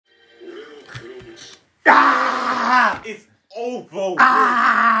It's over.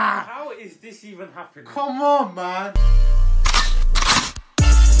 Ah! How is this even happening? Come on, man.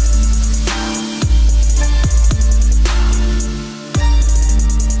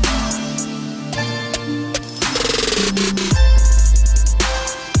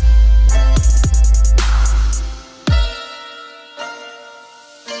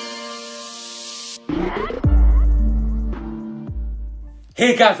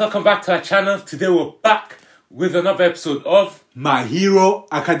 Hey guys, welcome back to our channel. Today we're back with another episode of My Hero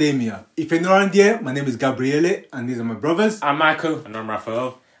Academia. If you're not around here, my name is Gabriele and these are my brothers. I'm Michael and I'm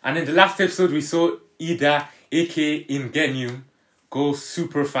Raphael. And in the last episode we saw Ida, aka Ingenium, go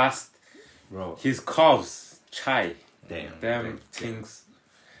super fast. Bro. His calves, chai, Damn. things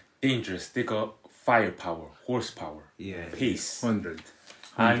dangerous. They got firepower, horsepower, pace. 100.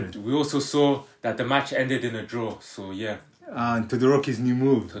 And we also saw that the match ended in a draw. So yeah. And Todoroki's new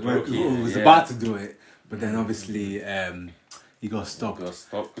move. He was about to do it, but then obviously he got stopped.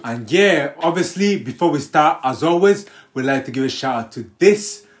 And yeah, obviously before we start, as always, we'd like to give a shout out to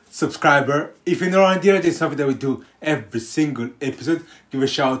this subscriber. If you're not around here, there's something that we do every single episode. Give a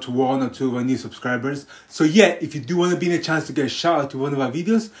shout out to one or two of our new subscribers. So yeah, if you do want to be in a chance to get a shout out to one of our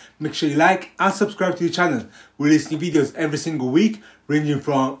videos, make sure you like and subscribe to the channel. We release new videos every single week, ranging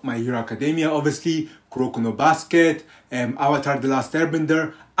from My Hero Academia, obviously, Kuroko no Basket, Avatar The Last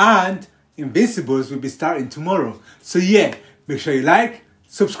Airbender, and Invincibles will be starting tomorrow. So yeah, make sure you like,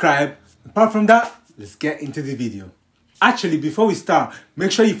 subscribe. Apart from that, let's get into the video. Actually, before we start,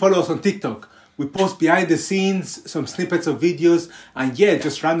 make sure you follow us on TikTok. We post behind the scenes, some snippets of videos, and yeah,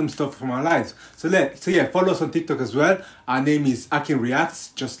 just random stuff from our lives. So yeah, follow us on TikTok as well. Our name is Akin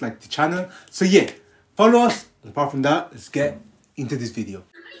Reacts, just like the channel. So yeah, follow us. Apart from that, let's get into this video.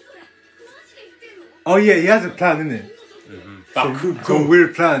 Oh yeah, he has a plan, innit? Some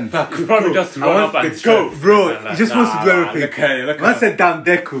weird plan. Bakugo. Probably just run up and go. Bro, he just wants to do everything. Look Man said, damn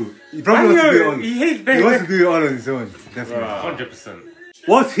Deku. He probably wants to do it on. He wants to do it all on his own. Definitely. 100%.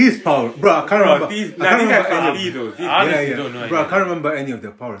 What's his power? Bro, I can't remember. These guys can't lead those. I don't know. Bro, I can't remember any of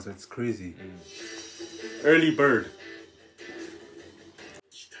their powers. That's crazy. Early bird.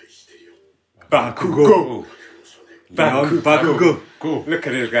 Bakugo. Bakugo. Go. Look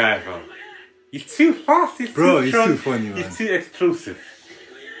at this guy, bro. He's too fast. He's too funny, man. He's too explosive.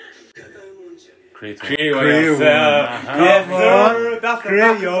 Create one yourself. Yes, sir. That's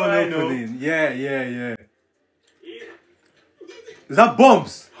create your own opening. Yeah. Is that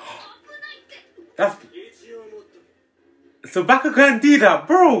bombs? So Bakugo can do that,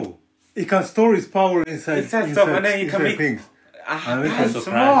 bro. He can store his power inside stuff, and then he can make things. That's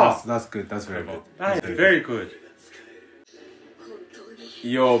smart. That's good. That's very good. That's very good.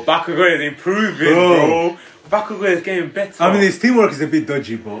 Yo, Bakugo is improving, bro. Bakugo is getting better. I mean, his teamwork is a bit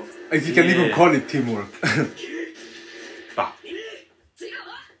dodgy, but if you can even call it teamwork.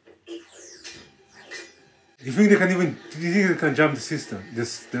 You think they can even? Do you think they can jump the system? The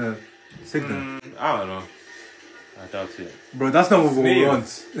signal? I don't know. I doubt it. Bro, that's not what we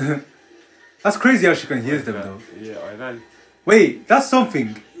want. That's crazy how she can hear them though. Yeah, I know. Wait, that's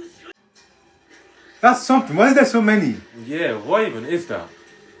something. That's something. Why is there so many? Yeah, what even is that?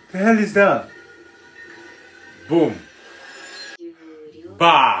 The hell is that? Boom.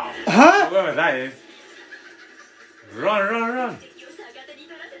 Bow. Huh? Whatever that is. Run.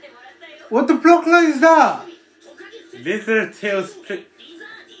 What the block line is that? Lizard tail split.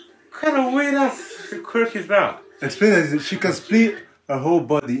 What kind of weird ass quirk is that? Explain that she can split her whole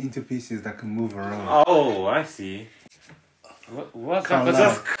body into pieces that can move around. Oh, I see. What's Can't that? lie.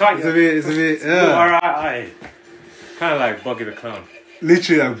 Just cut. It's a bit, yeah. Alright. Kind of like Buggy the Clown.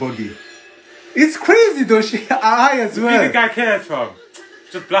 Literally like Buggy. It's crazy though, she eye as You well. think the guy cares, fam?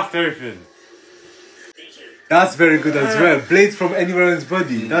 Just blast everything. That's very good as well. Blades from anywhere on his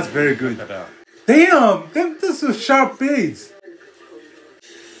body. That's very good. Look at that. Damn, those are sharp blades.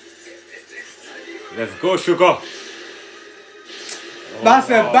 Let's go, sugar. That's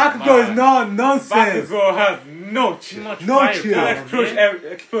it. Bakugo is not nonsense. Bakugo has no chill. No chill.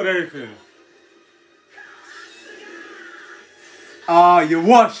 Explode everything. You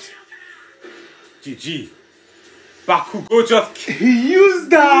watched. GG. Bakugo just... He used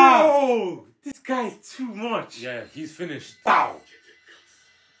that. No! This guy is too much. Yeah, he's finished. Bow.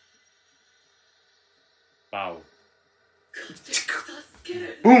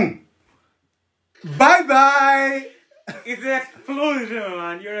 Boom. Bye-bye. It's an explosion,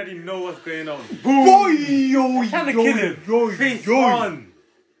 man. You already know what's going on. Boom. Boy, Trying to kill him. Face on.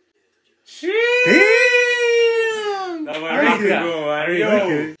 Shit. Damn. That's why Bakugo, man. Yo.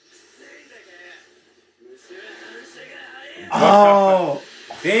 Okay. Oh.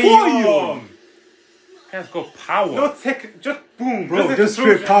 Damn. Guy's got power. No tech, just boom. Bro, just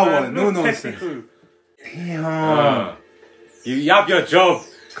straight power. No nonsense. Technical. Damn. You have your job.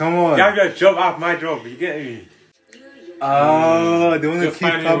 Come on. You have your job, I have my job. You get me? Oh, they want to Just keep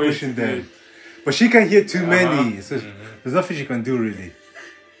finding a way publishing to do them. it. But she can hear too many. So there's nothing she can do really.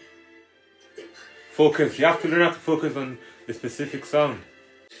 Focus. You have to learn how to focus on the specific sound.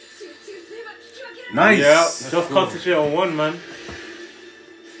 Nice. Yeah, just concentrate on one, man.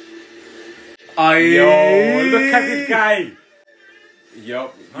 Aye. Yo, look at this guy.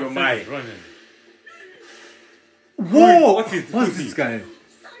 Yo, you're mine. Running. Whoa! What's this guy?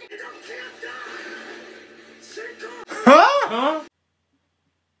 Huh?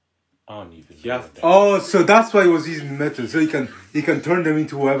 I don't even. Yes. Oh, so that's why he was using metal, so he can turn them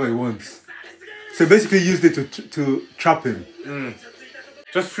into whoever he wants. So basically, he used it to trap him.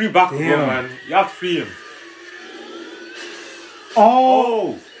 Just free Bakugo, man. You have to free him.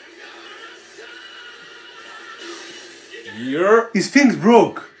 Oh! His things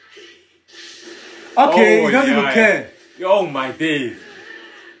broke. Okay, he doesn't even care. Oh my days.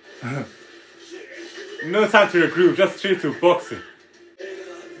 No time to regroup, just straight to boxing.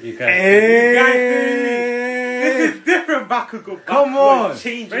 You guys, this is different Bakugo. Come on.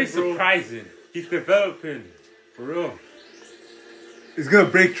 Changing, very surprising. He's developing. For real. He's gonna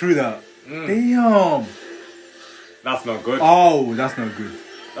break through that. Damn. That's not good. Oh, that's not good.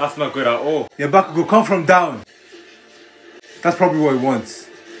 That's not good at all. Yeah, Bakugo, come from down. That's probably what he wants.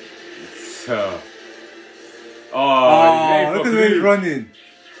 So. Oh, look at the way he's running.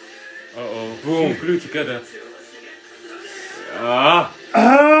 Uh-oh. Boom, glue together. Ah.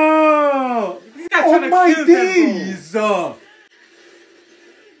 Oh! Oh my days!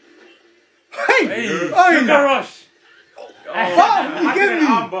 Hey! Sugar rush! Oh, you get me?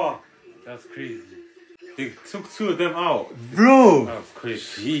 That's crazy. They took two of them out. Bro! That was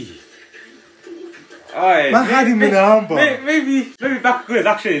crazy. Man had him in the armbar. Maybe Bakugo is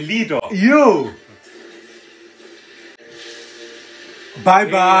actually a leader. Yo!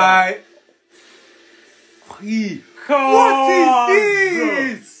 Bye-bye. What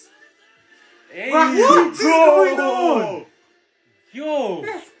is this? Hey, what is going on? Yo,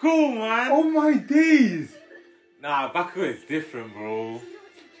 let's go, man. Oh my days. Nah, Bakugo is different, bro.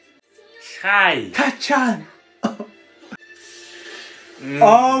 Chai. Tachan.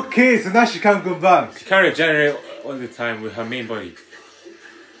 Okay, so now she can't go back. She can't regenerate all the time with her main body.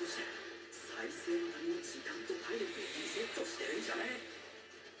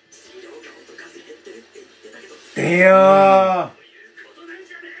 Damn.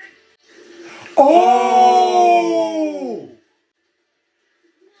 Oh!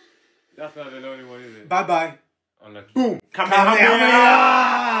 That's not the only one, is it? Bye bye. Unlucky. Boom. Kamehameha!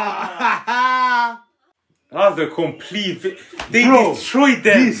 That was a complete. They destroyed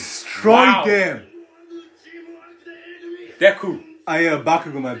them. Destroyed them. Deku.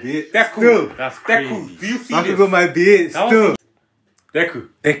 Bakugo might be it. Deku. Still. That's crazy. Deku. Do you see Bakugo this? might be it. Still.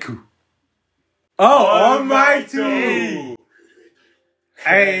 Deku. Oh, almighty.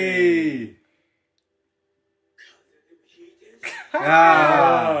 Hey.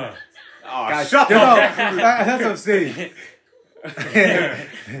 Oh, shut up. That's what I'm saying.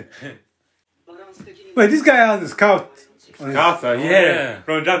 Wait, this guy has a scout. Scouter, yeah.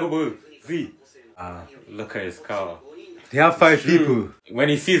 From Dragon Ball Z. Look at his scout. They have 5 people. When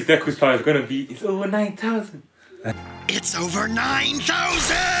he sees Deku's power, it's gonna be, it's over 9,000. It's over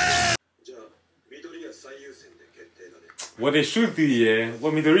 9,000! What they should do, yeah,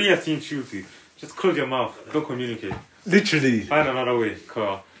 what Midoriya team should do, just close your mouth, don't communicate. Literally. Find another way,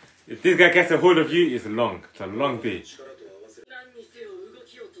 cause if this guy gets a hold of you, it's a long day.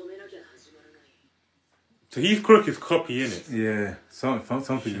 So his quirk is copy, innit? Yeah,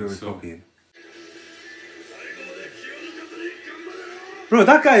 something really copying. Bro,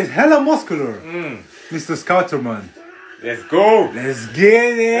 that guy is hella muscular. Mr. Scouter, man. Let's go! Let's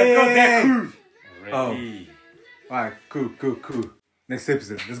get it! Let's go, Deku! Alright, cool. Next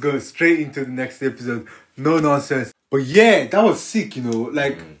episode. Let's go straight into the next episode. No nonsense. But yeah, that was sick, you know.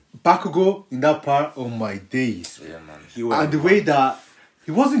 Like, Bakugo in that part, oh my days. Yeah, man. And the way that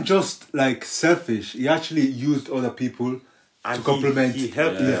he wasn't just like selfish, he actually used other people to complement. He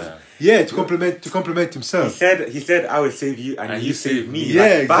helped them. Yeah, to complement himself. He said, I will save you and you save me. Yeah,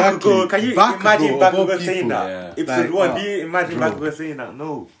 like, exactly. Bakugo, can you imagine Bakugo saying that? Yeah. Episode 1, do you imagine Bakugo saying that?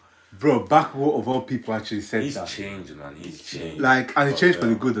 No. Bro, Bakugo of all people actually said that. He's changed, man. He's changed. Like, and he changed for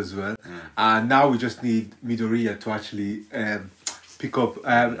the good as well. And now we just need Midoriya to actually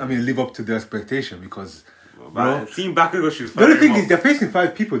live up to the expectation because, bro, Team Bakugo should. The only thing is they're facing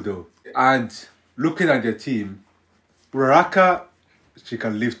 5 people though, and looking at their team, Uraraka she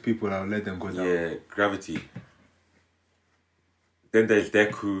can lift people and let them go down. Yeah, gravity. Then there's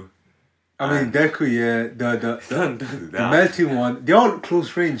Deku. I mean, Deku, yeah, Don't do the that. melting one, they're all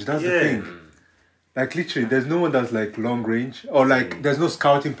close range, that's the Yeah. thing. Like, literally, there's no one that's, like, long range. Or, like, there's no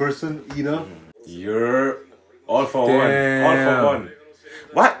scouting person, either. You're all for one. All for one.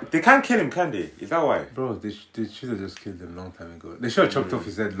 What? They can't kill him, can they? Is that why? Bro, they should have just killed him long time ago. They should have chopped off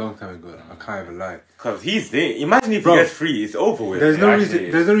his head long time ago. I can't even lie. Because he's there. Imagine if Bro, he gets free, it's over with. There's It no actually reason.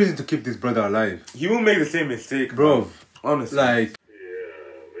 is. There's no reason to keep this brother alive, He won't make the same mistake, bro. Honestly. Like,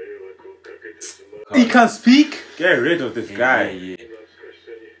 he can speak. Get rid of this guy.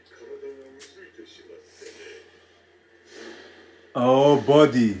 Oh,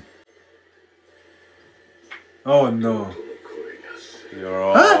 body. Oh no.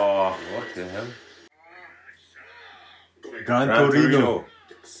 Huh? What the hell? Gran Torino.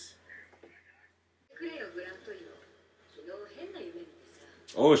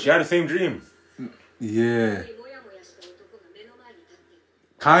 Oh, she had the same dream. Yeah.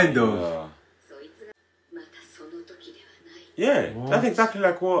 Kind of. Yeah, that's exactly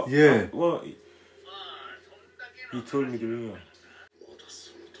like what. Yeah. What he told me to do.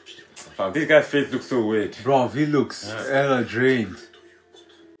 Fam, this guy's face looks so weird. Bro, he looks hella drained.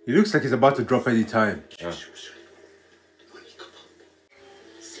 He looks like he's about to drop any time. Yeah.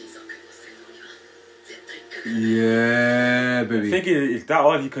 Yeah, I baby. think is that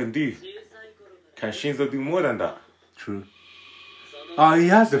all he can do? Can Shinso do more than that? True. Oh, he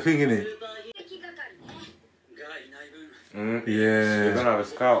has the thing in it. They're Yeah. gonna have a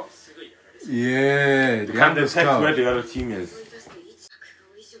scout. Yeah. They can't detect where the other team is.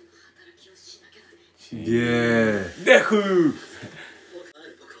 Yeah. Deku!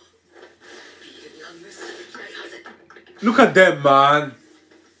 Look at them, man.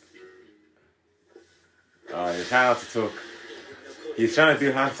 They're trying not to talk. He's trying to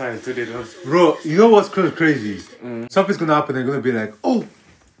do hand signs until they don't. Bro, you know what's crazy? Something's gonna happen. They're gonna be like, oh,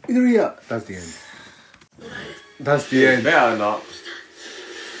 Midoriya. That's the end. That's the end. Better not.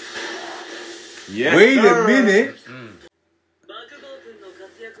 Yes, Wait sir. a minute.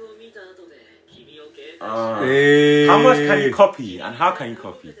 Hey. How much can you copy and how can you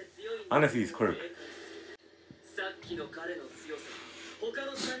copy? Honestly, it's quirk.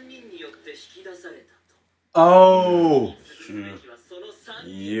 Oh.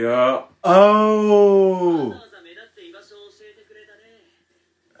 Yeah. Oh.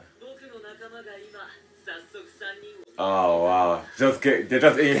 Oh wow. They're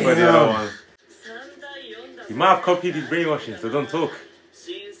just aiming for the other one. You might have copied his brainwashing, so don't talk.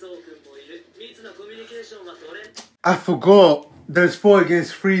 I forgot. There's 4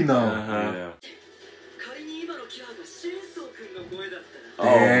 against 3 now. Yeah. Oh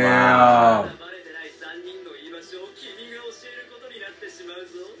Damn. wow.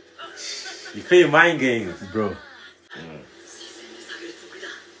 You play mind games. Bro.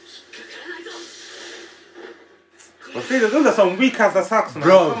 But see, those are some weak ass attacks, man.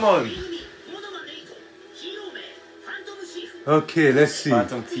 Bro. Come on. Okay, let's see.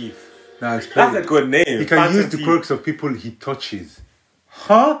 Phantom Thief. Now it's That's a good name. He can Phantom use the Thief. quirks of people he touches.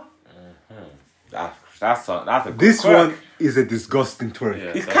 Huh? That's a good This quirk. one is a disgusting twerk.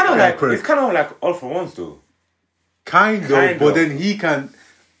 Yeah, it's kind of like quirk. it's kind of like all for ones though. Kind Kind of, but of. then he can.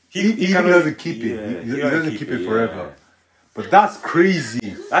 He can doesn't keep yeah, it. He gotta doesn't keep it yeah. forever. But that's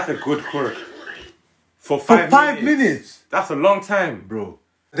crazy. That's a good quirk. For For 5 5 minutes, That's a long time. bro.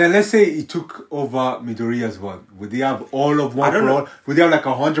 Then let's say he took over Midoriya's one. Would he have all of one don't for know. all? Would he have like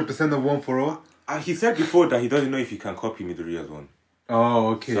 100% of one for all? He said before that he doesn't know if he can copy Midoriya's one. Oh,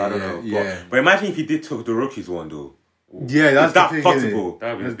 okay. So I don't yeah, know. yeah. But imagine if he did Todoroki's one though. Yeah, that's Is that the thing, possible? innit?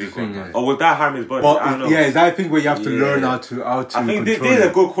 That'd be That's a big the thing, one. innit? Or would that harm his body? But I don't know. yeah, is that a thing where you have to Yeah. learn how to I think control this is a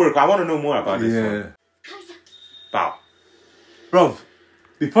it? good quirk. I want to know more about this Yeah. one. Bow. Bro,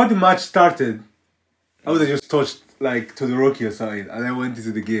 before the match started, I would have just touched like Todoroki or something and then went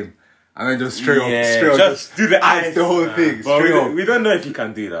into the game. And then just straight up, just do the eyes. the whole thing. But Straight up. we don't know if he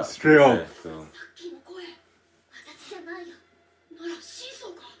can do that. Straight up. Yeah, so.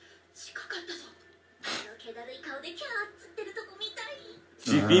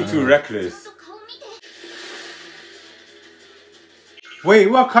 She's being too reckless. Wait,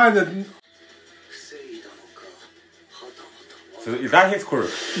 what kind of... So is that his quirk?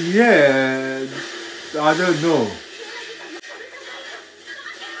 Yeah, I don't know.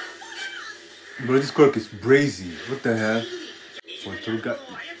 Bro, this quirk is brazy. What the hell?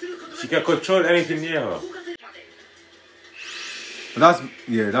 She can control anything near her. But that's,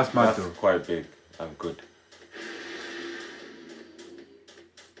 yeah, that's mad That's though. quite big and good.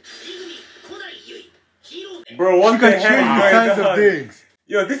 Bro, what She can the hell change the is size going of on? things.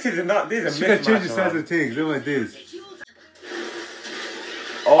 Yo, this is a She mismatch, can change the size man. of things. Look at this.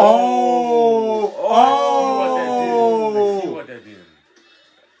 Oh, Oh! I see what they're doing.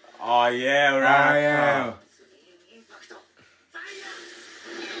 Oh yeah, Ah, right. yeah.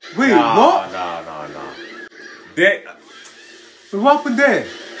 Wait, Nah, what? nah. They, What happened there?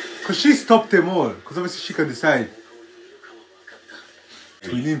 Because she stopped them all. Because obviously she can decide.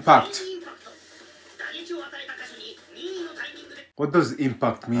 Twin impact. What does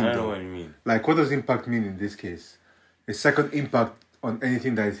impact mean, I don't know though? what you mean. Like, what does impact mean in this case? A second impact on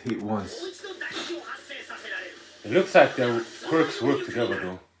anything that is hit once. It looks like the quirks work together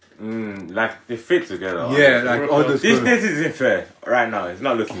though. Like they fit together. Yeah, like all those. This isn't fair right now. It's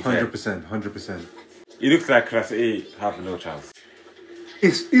not looking fair. 100%. It looks like Class A have no chance.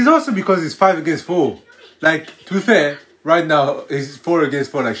 It's also because it's 5 against 4. Like, to be fair, right now it's 4 against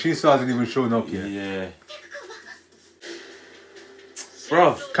 4. Like, Shinso hasn't even shown up yet. Yeah.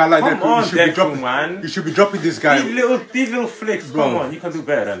 Bro, Come on, Deku, man. You should be dropping this guy. These little flicks, Bro. come on, you can do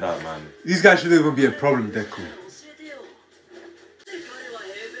better than that, man. These guys shouldn't even be a problem, Deku.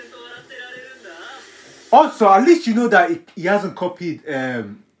 Also, at least you know that he hasn't copied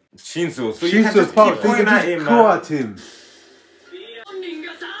Shinso, so you can Shinso's just power. keep So you going can at just him, go man. at him.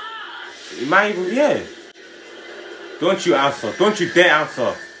 It might even, yeah. Don't you answer. Don't you dare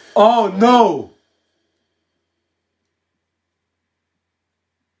answer. Oh no!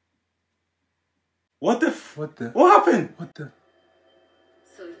 What the What the? What happened? What the?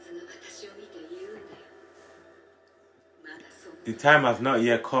 The time has not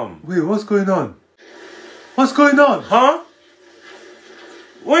yet come. Wait, what's going on? What's going on? Huh?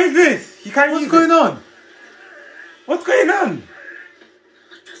 What is this? He can't What's use going it. on? What's going on?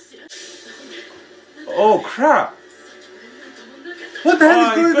 Oh crap. What the hell is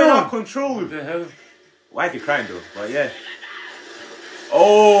He's going going on? out of control. What the hell? Why is he crying though? But yeah.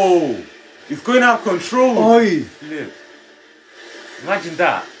 Oh! It's going out of control. Oi! Flip. Imagine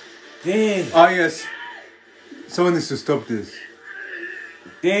that. Damn. Ah yes. Someone needs to stop this.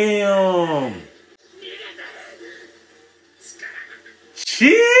 Damn. Chill.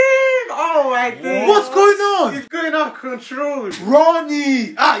 Oh my god. What's going on? It's going out of control.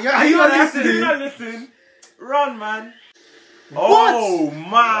 Ronnie! Ah, yeah, are you not listening? You're not listening. Run, man. What? Oh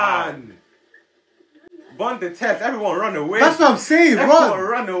man. Bond the test. Everyone run away. That's what I'm saying. Everyone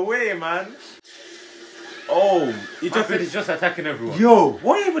Run! run away, man. Oh, he just said he's just attacking everyone. Yo,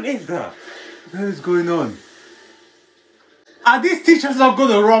 What even is that? what the hell is going on? Are these teachers not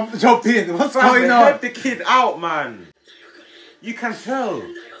gonna jump in? What's Fam, going they on? help the kid out, man. You can tell.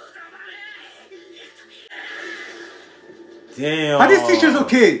 Damn. Are these teachers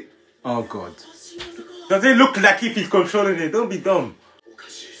okay? Oh god. Does it look like if he's controlling it? Don't be dumb.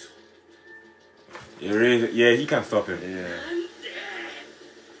 Yeah, he can stop him. Yeah.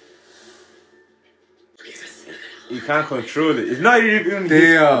 He can't control it. It's not even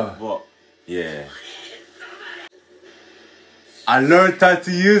his fault, but yeah. I learned how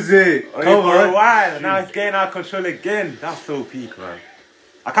to use it. Only Come for a on. while. Now it's getting out of control again. That's so peak, man.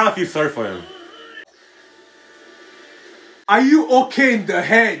 I can't feel sorry for him. Are you okay in the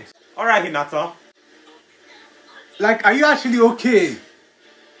head? Alright, Hinata. Like, are you actually okay?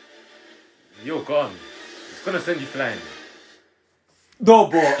 You're gone. It's gonna send you flying. No,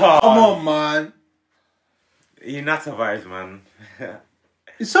 bro. Come on, man. Hinata vibes, man.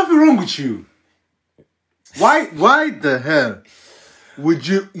 Is something wrong with you? Why the hell would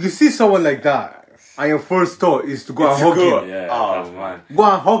you see someone like that and your first thought is to go and hug him? Yeah, oh man. Go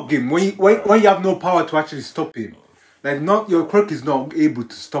and hug him when you have no power to actually stop him. Like, not your quirk is not able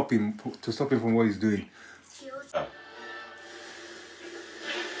to stop him from what he's doing.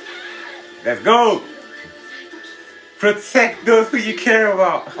 Let's go. Protect those who you care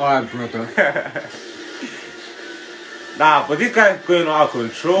about. Alright, brother. Nah, but this guy's going out of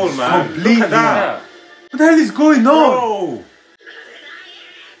control, man. Completely. Look at that. What the hell is going on? Bro.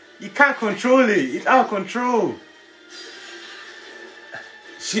 You can't control it. It's out of control.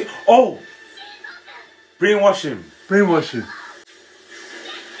 Oh. Brainwash him. Brainwash him.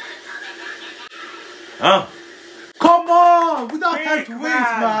 Huh? Come on! Without time Quick, to waste,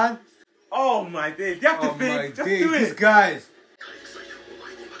 man. man. Oh my days. You have to Oh my think. Just days, do these it. guys.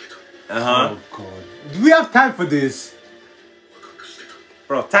 Uh-huh. Oh god. Do we have time for this?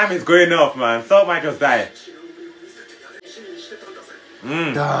 Bro, time is going off, man. Someone might just die.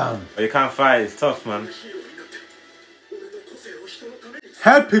 Damn. But you can't fight. It's tough, man.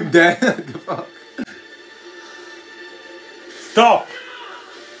 Help him then. The fuck? Stop.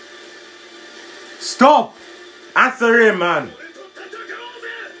 Stop! Answer him, man.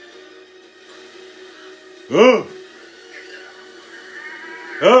 Oh!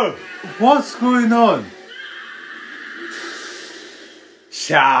 Oh! What's going on?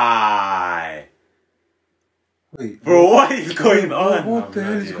 Shy! Wait, Bro, what is going on? What the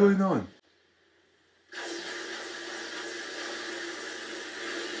hell is going on?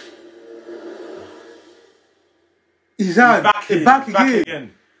 He's back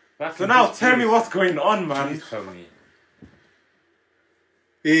again. So now tell me what's going on, man. Please tell me.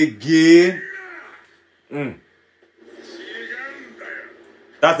 Again.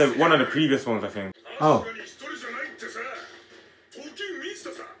 That's one of the previous ones, I think. Oh.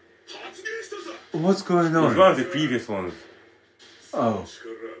 What's going on? It's one of the previous ones. Oh.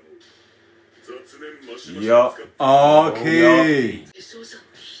 Yeah. Okay.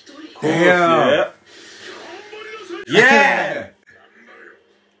 Yeah. Yeah.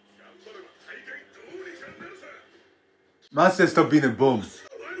 Man said stop being a bum.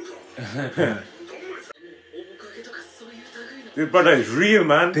 This brother is real,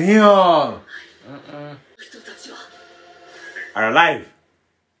 man. Damn. Are alive.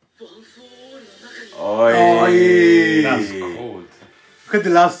 Oh, yeah. That's cold. Look at the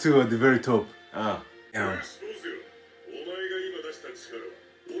last two at the very top. Ah. Yeah.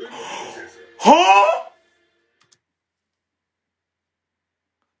 Huh?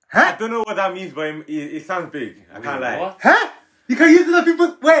 Huh? I don't know what that means, but it sounds big. I can't lie. What? Huh? You can use other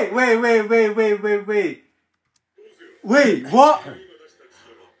people. Wait. Wait, what?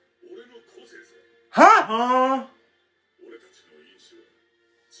 Huh? Huh?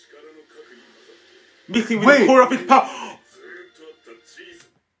 Mixing with Wait. the core of his power.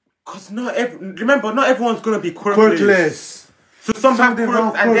 Cause remember, not everyone's gonna be quirkless. So some have them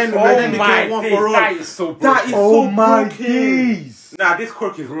quirks, have and then quirks, they get one for all. That is so broken. That is Oh so my broken. days. Nah, this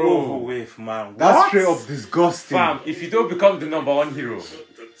quirk is Bro. over with, man. That's What? straight up disgusting. Fam, if you don't become the #1 hero.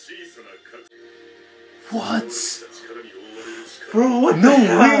 What? Bro, what No the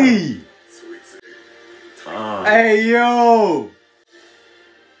hell? way. Hey, yo.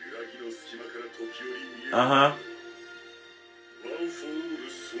 Uh-huh.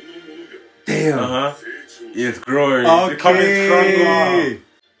 Damn. Uh-huh. It's growing. It's becoming Okay. stronger.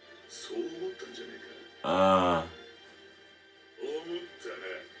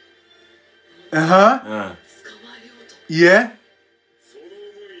 Uh-huh. Yeah.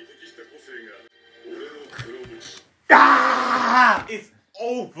 Ah! It's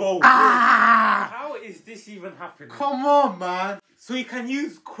over. Ah! How is this even happening? Come on, man. So you can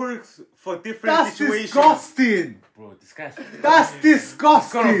use quirks for different That's situations. disgusting. Bro, this guy's... That's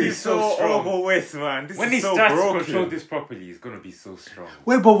disgusting. It's so so strong. over with, man. This When is he so starts to broken. control this properly, he's gonna be so strong.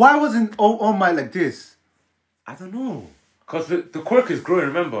 Wait, but why wasn't All Might like this? I don't know. Because the quirk is growing,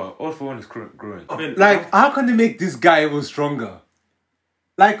 remember? All for One is growing. I mean, Like, how can they make this guy even stronger?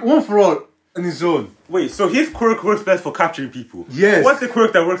 Like, One for All on his own. wait, so his quirk works best for capturing people. Yes. What's the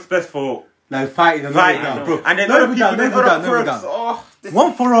quirk that works best for Like, fighting and fighting? all that, bro. And then Not other even people, that, there's not even other that, not even quirks. that. Oh, this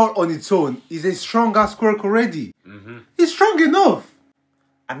One for All on its own is a strong ass quirk already. He's strong enough.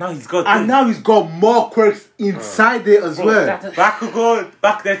 and now he's got And this. now he's got more quirks inside there as well.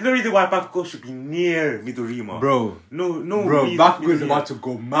 There's no reason why Bakugo should be near Midoriya. Bro. No Bro, reason Bakugo is Midoriya. about to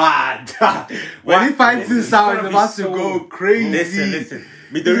go mad. when What? he finds this out, he's gonna be about to so- go crazy. Listen.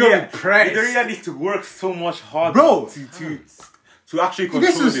 He's gonna be pressed. Midoriya needs to work so much harder Bro. to actually He control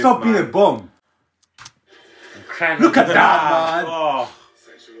needs to this, stop being a man. bum. Crying Look out at loud. that, man. Oh.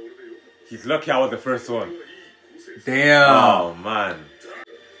 He's lucky I was the first one. Damn. Oh man.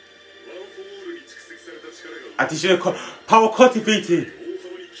 Additional power cultivated.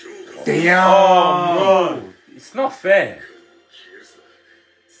 Damn. Oh man. It's not fair.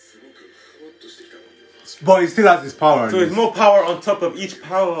 But he still has his power. So it's more power on top of each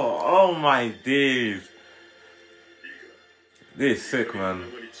power. Oh my days. This is sick, man.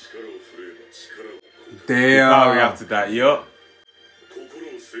 Power Damn. after that, yo.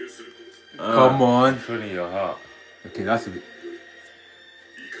 Come on. Controlling your heart. Okay, that's a bit.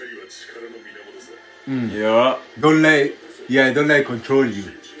 Yeah. Don't let it control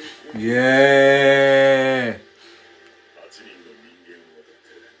you. Yeah.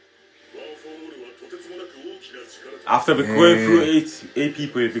 After going through eight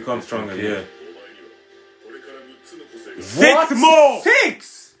people, it becomes stronger. Yeah. Six more.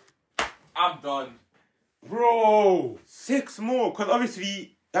 6. I'm done. Bro! 6 more, because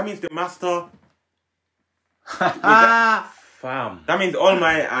obviously that means the master. Fam. That means All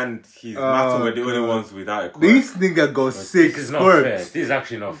Might and his master were the only ones without a quirk. This nigga got 6 This is not fair. quirks. This is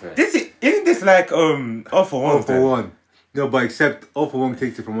actually not fair. Isn't this like All for One? All for One. No, but except All for One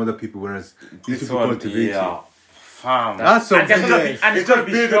takes it from other people, whereas these This people one, cultivate yeah. it. Fam. That's And something. it's gonna be It's gonna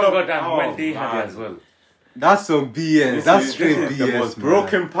stronger build than up- when they had it man. as well. That's some BS. That's straight This is the BS, most man.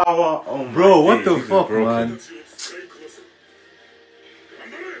 broken power. Oh my Bro, what days, the this is fuck, broken. man?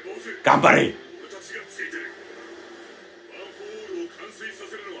 Gambare!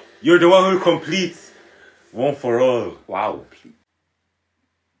 You're the one who completes one for all. Wow.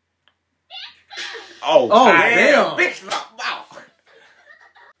 Oh, damn. Big slap.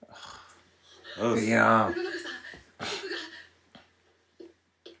 Wow. Yeah.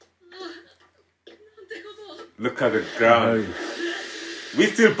 Look at the ground. We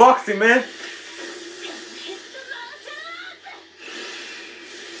still boxing, man.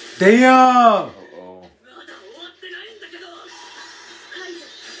 Damn. Oh.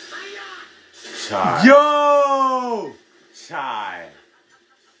 Chai. Yo. Chai.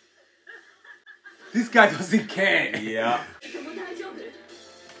 This guy doesn't care. Yeah.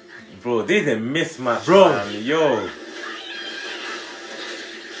 Bro, this is a mismatch, Bro. man. Yo.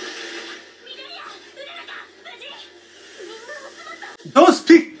 Don't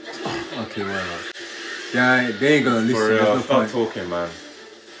speak. Oh, okay, whatever. Yeah, they ain't gonna listen. For There's real, no stop point. talking, man.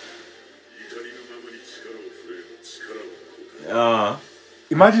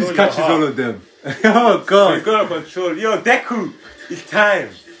 Imagine he Control catches your heart. all of them. Oh He's god. gonna control. Yo, Deku, it's time.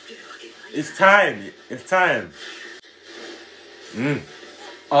 It's time. It's time.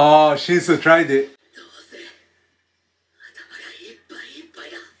 Oh, Shinso tried it.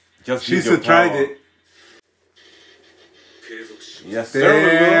 Just use your Shinso tried power. it. Yes, sir.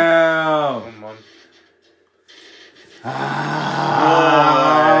 Damn. Come on.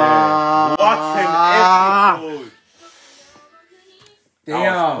 What an episode. Damn.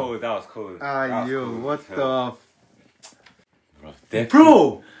 That was cold. That was cold. Ah, That was yo, cold. what Hell. the...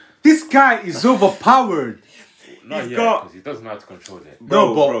 Bro, this guy is overpowered. Not He's yet, got- because he doesn't know how to control it. Bro,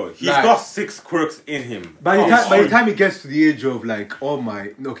 No, but, bro, he's like- got 6 quirks in him. By the, Oh, time, by the shit. time he gets to the age of like, oh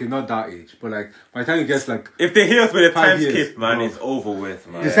my... Okay, not that age. But like, by the time he gets like... If they hit us with a 5 time years, skip, man, bro. it's over with,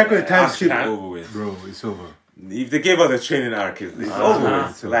 man. The second time Actually skip... over with. Bro, it's over. If they gave us a training arc, it's over with.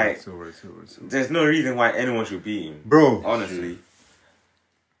 It's over, Like, it's over, it's over, it's over. there's no reason why anyone should beat him. Bro, Honestly.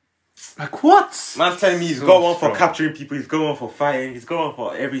 like what? Man's telling me he's So got one for strong. capturing people, he's got one for fighting, he's got one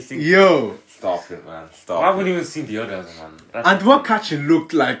for every single... Yo. Stop it, man. I Stop haven't it. even seen the others, man. That's And what catching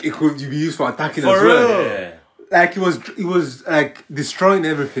looked like it could be used for attacking For as well. real. yeah. Like it was like destroying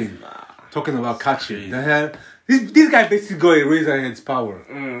everything. Talking about catching. The hell, this guy basically got Eraserhead's power.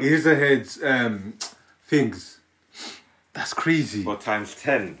 Eraserhead's things. That's crazy. But times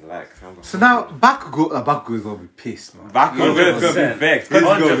 10, like... So now Bakugo is gonna be pissed, man. Bakugo is gonna be vexed. He's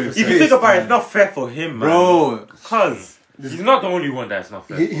gonna be 'Cause if you pissed, think about it, man. it's not fair for him, man. Bro, Cause He's not the only one that's not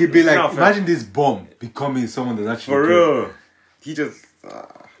fair. he'd be It's like, not fair. imagine this bomb becoming someone that's actually for good. real, he just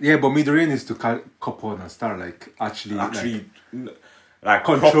Yeah, but Midoriya needs to cop on and start like actually like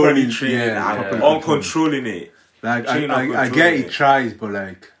controlling- properly training, yeah, and properly on controlling. controlling it. like train on I get controlling he it. tries, but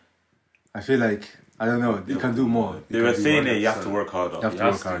like I feel like I don't know. They can do more. They were saying that you have to work harder. You have to He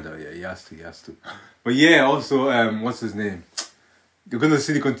work has to. harder. Yeah, he has to. But yeah, also, what's his name? You're gonna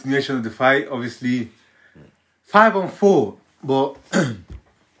see the continuation of the fight. Obviously, 5-on-4. But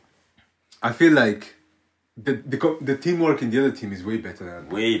I feel like the teamwork in the other team is way better than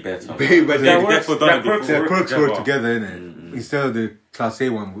Way better. way better. Their than- works- Definitely done their it quirks before. their quirks work together. together, innit? Instead of the Class A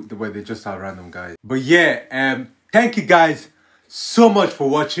one where they just have random guys. But yeah, thank you guys so much for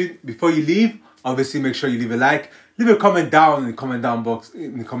watching. Before you leave, obviously make sure you leave a like, leave a comment down in the comment down box,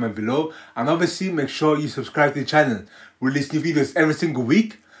 in the comment below, and obviously make sure you subscribe to the channel. We release new videos every single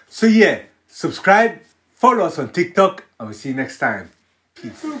week. So yeah, subscribe, follow us on TikTok, and we'll see you next time.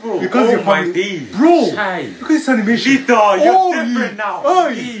 Peace. Because oh your my family- days. Bro, Chai. look at this animation. Lito, you're Oh, different yeah. now. Oh,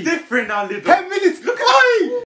 You're different now, little. 10 minutes. Look at